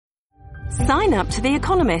Sign up to The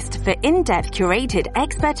Economist for in-depth curated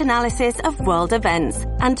expert analysis of world events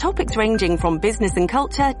and topics ranging from business and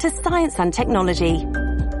culture to science and technology.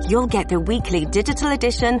 You'll get the weekly digital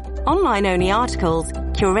edition, online-only articles,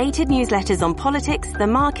 curated newsletters on politics, the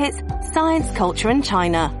markets, science, culture and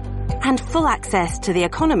China, and full access to The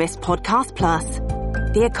Economist Podcast Plus.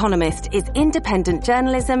 The Economist is independent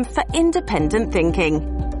journalism for independent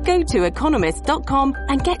thinking. Go to economist.com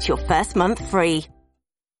and get your first month free.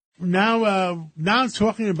 Now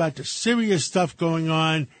talking about the serious stuff going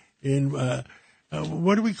on in,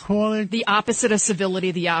 what do we call it? The opposite of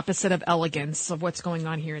civility, the opposite of elegance of what's going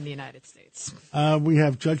on here in the United States. We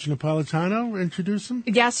have Judge Napolitano. Introduce him.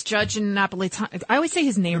 Yes, Judge Napolitano. I always say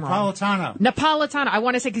his name wrong. Napolitano. I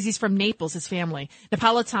want to say because he's from Naples, his family.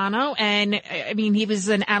 Napolitano. And, I mean, he was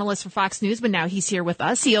an analyst for Fox News, but now he's here with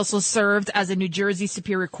us. He also served as a New Jersey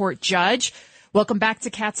Superior Court judge. Welcome back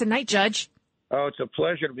to Cats at Night, Judge. Oh, it's a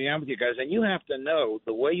pleasure to be on with you guys. And you have to know,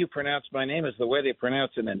 the way you pronounce my name is the way they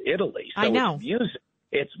pronounce it in Italy. So I know.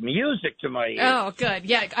 It's music to my ears. Oh, good.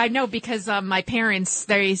 Yeah, I know because my parents,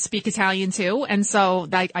 they speak Italian too. And so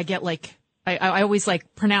I get like, I always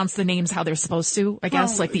like pronounce the names how they're supposed to, I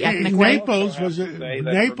guess, like the ethnic way. Naples was I've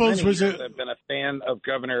been a fan of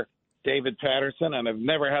Governor David Patterson, and I've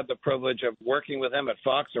never had the privilege of working with him at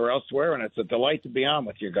Fox or elsewhere, and it's a delight to be on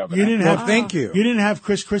with you, Governor. Thank you. You didn't have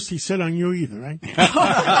Chris Christie sit on you either, right?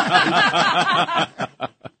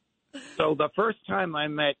 So the first time I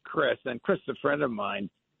met Chris, and Chris is a friend of mine,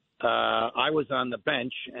 I was on the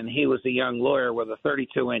bench, and he was a young lawyer with a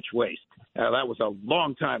 32-inch waist. That was a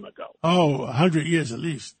long time ago. Oh, 100 years at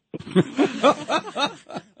least.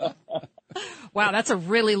 Wow, that's a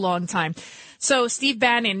really long time. So Steve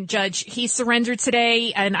Bannon, Judge, he surrendered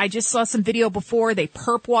today, and I just saw some video before. They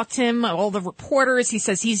perp walked him, all the reporters. He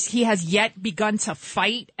says he has yet begun to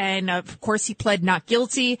fight, and of course he pled not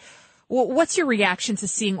guilty. Well, what's your reaction to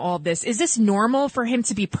seeing all this? Is this normal for him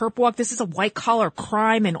to be perp walked? This is a white-collar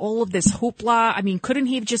crime and all of this hoopla. I mean, couldn't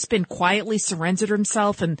he have just been quietly surrendered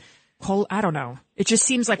himself and, I don't know. It just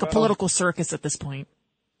seems like a political circus at this point.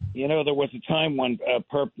 You know, there was a time when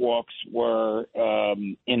perp walks were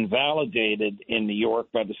invalidated in New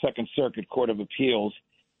York by the Second Circuit Court of Appeals.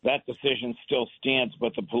 That decision still stands,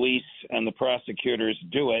 but the police and the prosecutors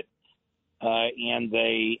do it, and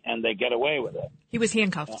they get away with it. He was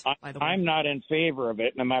handcuffed, by the way. I'm not in favor of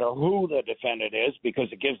it, no matter who the defendant is, because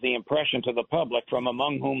it gives the impression to the public, from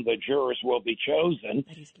among whom the jurors will be chosen,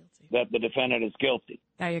 that the defendant is guilty.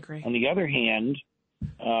 I agree. On the other hand,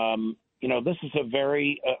 you know, this is a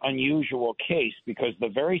very unusual case because the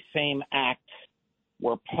very same acts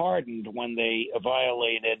were pardoned when they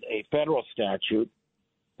violated a federal statute,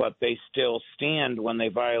 but they still stand when they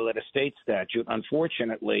violate a state statute.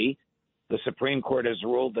 Unfortunately, the Supreme Court has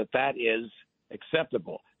ruled that that is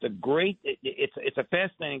acceptable. It's a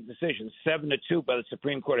fascinating decision, 7-2 by the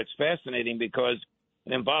Supreme Court. It's fascinating because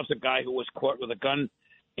it involves a guy who was caught with a gun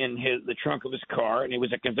in the trunk of his car, and he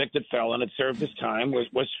was a convicted felon, had served his time,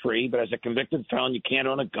 was free, but as a convicted felon, you can't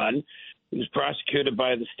own a gun. He was prosecuted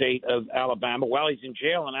by the state of Alabama. While he's in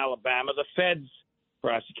jail in Alabama, the feds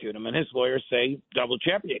prosecute him, and his lawyers say, double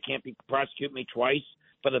jeopardy. It can't be prosecute me twice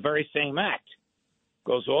for the very same act.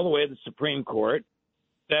 Goes all the way to the Supreme Court,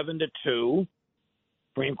 7-2.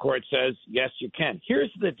 Supreme Court says, yes, you can.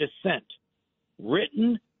 Here's the dissent,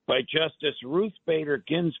 written by Justice Ruth Bader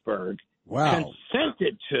Ginsburg,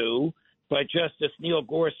 consented to by Justice Neil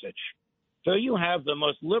Gorsuch. So you have the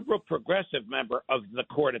most liberal progressive member of the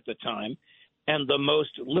court at the time and the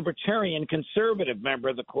most libertarian conservative member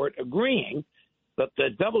of the court agreeing that the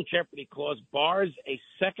double jeopardy clause bars a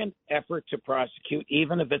second effort to prosecute,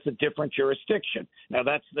 even if it's a different jurisdiction. Now,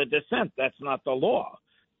 that's the dissent. That's not the law.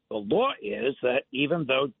 The law is that even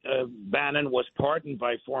though Bannon was pardoned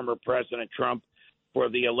by former President Trump for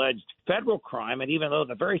the alleged federal crime, and even though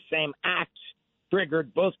the very same act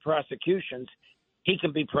triggered both prosecutions, he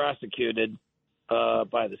can be prosecuted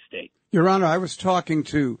by the state. Your Honor, I was talking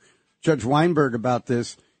to Judge Weinberg about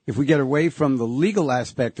this. If we get away from the legal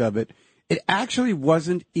aspect of it, it actually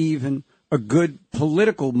wasn't even a good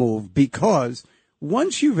political move, because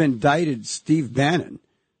once you've indicted Steve Bannon,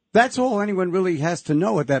 that's all anyone really has to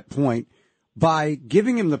know at that point. By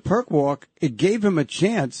giving him the perk walk, it gave him a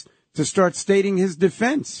chance to start stating his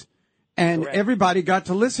defense, and everybody got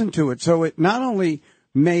to listen to it. So it not only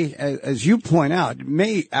may, as you point out, it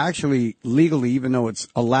may actually legally, even though it's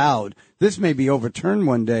allowed, this may be overturned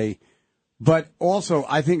one day, but also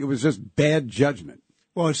I think it was just bad judgment.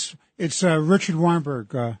 Well, it's Richard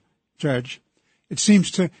Weinberg, Judge. It seems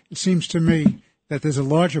to me that there's a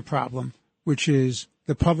larger problem, which is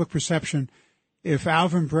the public perception. if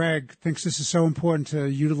Alvin Bragg thinks this is so important to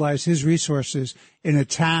utilize his resources in a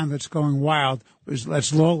town that's going wild,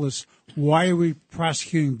 that's lawless, why are we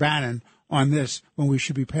prosecuting Bannon on this when we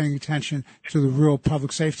should be paying attention to the real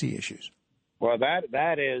public safety issues? Well,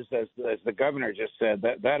 that is, as the governor just said,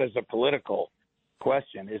 that is a political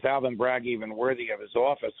question. Is Alvin Bragg even worthy of his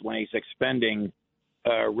office when he's expending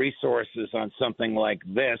resources on something like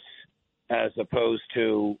this, as opposed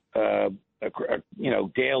to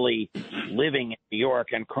daily living in New York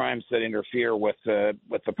and crimes that interfere with the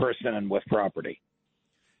person and with property?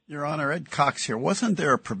 Your Honor, Ed Cox here. Wasn't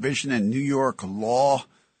there a provision in New York law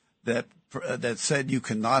that said you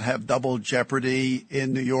cannot have double jeopardy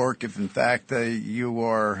in New York if, in fact, you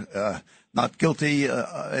are not guilty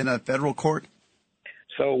in a federal court?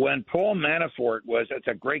 So when Paul Manafort it's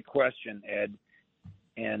a great question, Ed,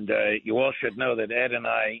 and you all should know that Ed and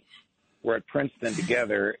I were at Princeton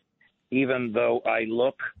together, even though I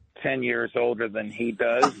look 10 years older than he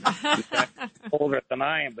does. He's older than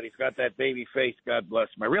I am, but he's got that baby face, God bless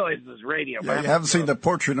him. I realize this is radio. Yeah, you haven't seen the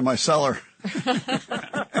portrait in my cellar.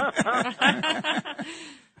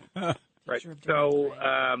 Right. So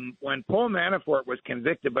when Paul Manafort was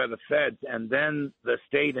convicted by the feds and then the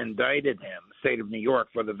state indicted him, the state of New York,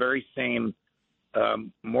 for the very same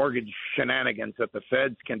mortgage shenanigans that the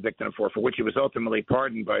feds convicted him for which he was ultimately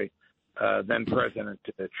pardoned by then-President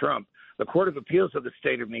Trump, the Court of Appeals of the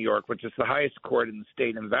state of New York, which is the highest court in the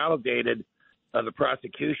state, invalidated the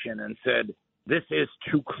prosecution and said, this is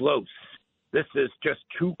too close. This is just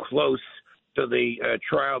too close to the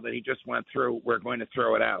trial that he just went through. We're going to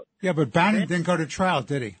throw it out. Yeah, but Bannon didn't go to trial,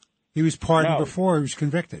 did he? He was pardoned before he was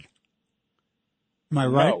convicted. Am I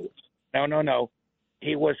right? No.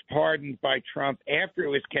 He was pardoned by Trump after he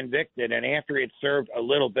was convicted and after he had served a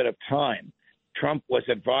little bit of time. Trump was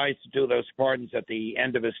advised to do those pardons at the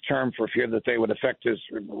end of his term for fear that they would affect his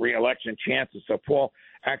re-election chances. So Paul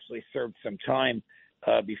actually served some time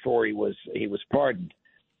before he was pardoned.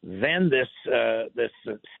 Then this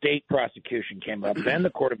state prosecution came up. Then the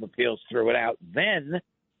Court of Appeals threw it out. Then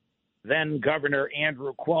Governor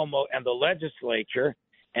Andrew Cuomo and the legislature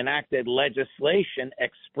enacted legislation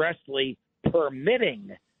expressly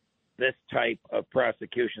permitting this type of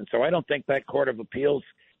prosecution. So I don't think that Court of Appeals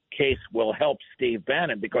case will help Steve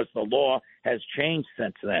Bannon because the law has changed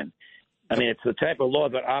since then. I mean, it's the type of law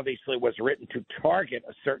that obviously was written to target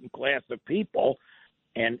a certain class of people.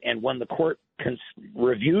 And when the court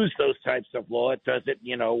reviews those types of law, it does it,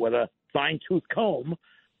 with a fine-tooth comb.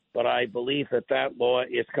 But I believe that law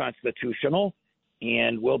is constitutional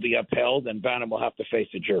and will be upheld, and Bannon will have to face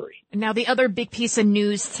a jury. Now, the other big piece of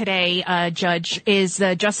news today, Judge, is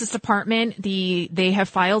the Justice Department. They have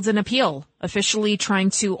filed an appeal, officially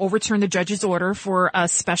trying to overturn the judge's order for a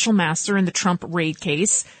special master in the Trump raid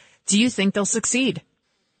case. Do you think they'll succeed?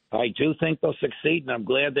 I do think they'll succeed, and I'm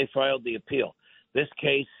glad they filed the appeal. This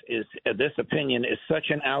opinion is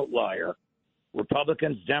such an outlier.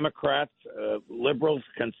 Republicans, Democrats, liberals,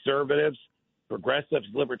 conservatives, progressives,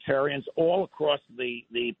 libertarians, all across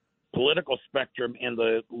the political spectrum in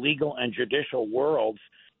the legal and judicial worlds.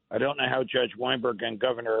 I don't know how Judge Weinberg and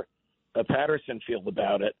Governor Patterson feel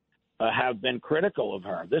about it, have been critical of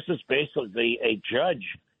her. This is basically a judge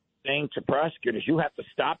saying to prosecutors, you have to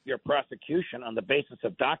stop your prosecution on the basis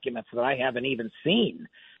of documents that I haven't even seen.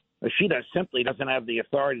 She simply doesn't have the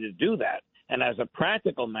authority to do that. And as a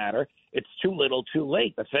practical matter, it's too little too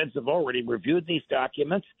late. The feds have already reviewed these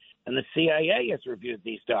documents, and the CIA has reviewed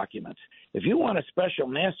these documents. If you want a special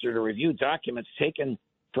master to review documents taken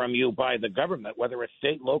from you by the government, whether it's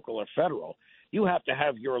state, local, or federal, you have to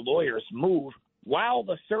have your lawyers move while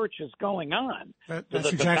the search is going on.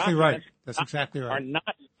 That's exactly right. That's exactly right. Are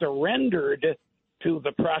not surrendered to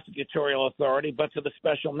the prosecutorial authority, but to the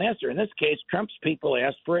special master. In this case, Trump's people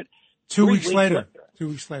asked for it. 2 weeks later. 2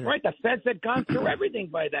 weeks later. Right. The feds had gone through everything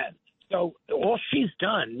by then. So all she's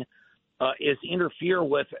done is interfere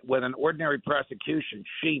with an ordinary prosecution.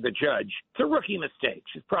 She, the judge, it's a rookie mistake.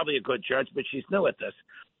 She's probably a good judge, but she's new at this.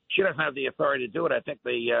 She doesn't have the authority to do it. I think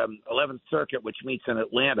the 11th Circuit, which meets in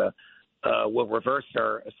Atlanta, will reverse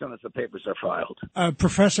her as soon as the papers are filed.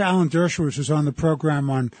 Professor Alan Dershowitz was on the program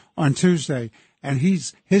on Tuesday, and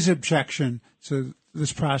his objection to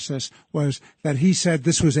this process was that he said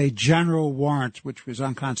this was a general warrant, which was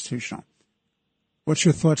unconstitutional. What's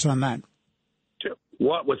your thoughts on that?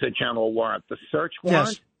 What was a general warrant? The search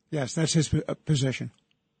warrant? Yes, that's his position.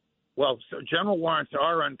 Well, so general warrants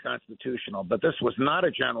are unconstitutional, but this was not a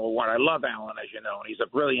general warrant. I love Alan, as you know, and he's a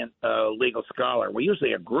brilliant legal scholar. We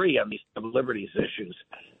usually agree on these civil liberties issues.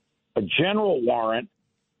 A general warrant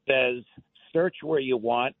says search where you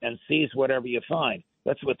want and seize whatever you find.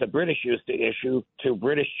 That's what the British used to issue to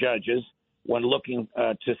British judges when looking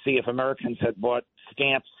to see if Americans had bought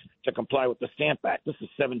stamps to comply with the Stamp Act. This is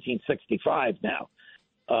 1765 now.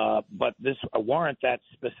 But a warrant that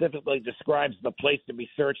specifically describes the place to be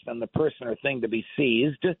searched and the person or thing to be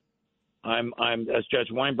seized. I'm as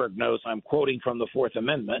Judge Weinberg knows, I'm quoting from the Fourth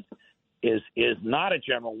Amendment, is not a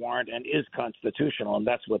general warrant and is constitutional, and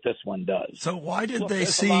that's what this one does. So why did they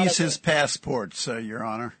seize his passports, Your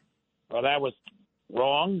Honor? Well, that was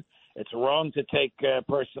wrong. It's wrong to take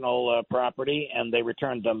personal property, and they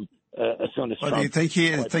returned them as soon as Well, do you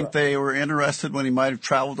think they were interested when he might have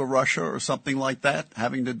traveled to Russia or something like that,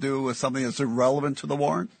 having to do with something that's irrelevant to the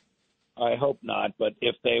warrant? I hope not, but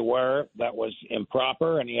if they were, that was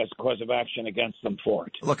improper, and he has a cause of action against them for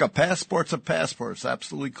it. Look, a passport's a passport. It's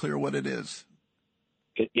absolutely clear what it is.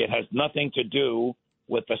 It has nothing to do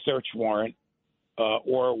with the search warrant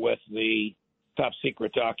or with the top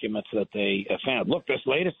secret documents that they found. Look, this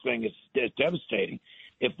latest thing is devastating.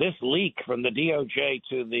 If this leak from the DOJ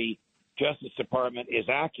to the Justice Department is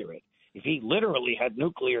accurate, if he literally had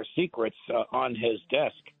nuclear secrets on his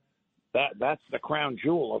desk, that's the crown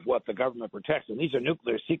jewel of what the government protects. And these are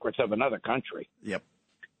nuclear secrets of another country. Yep.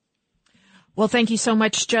 Well, thank you so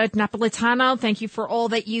much, Judge Napolitano. Thank you for all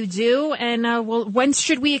that you do. And when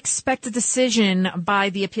should we expect a decision by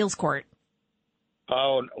the appeals court?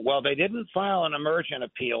 Oh, well, they didn't file an emergent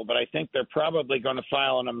appeal, but I think they're probably going to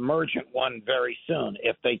file an emergent one very soon.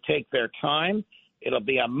 If they take their time, it'll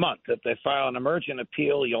be a month. If they file an emergent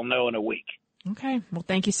appeal, you'll know in a week. Okay. Well,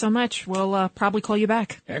 thank you so much. We'll probably call you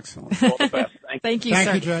back. Excellent. All the best. Thank you, Thank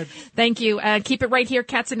sir. you, Judge. Thank you. Keep it right here.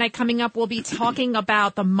 Cats at Night coming up. We'll be talking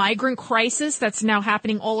about the migrant crisis that's now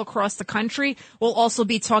happening all across the country. We'll also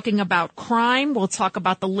be talking about crime. We'll talk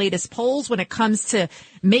about the latest polls when it comes to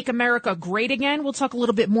Make America Great Again. We'll talk a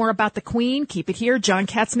little bit more about the Queen. Keep it here. John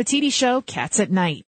Catsimatidis Show, Cats at Night.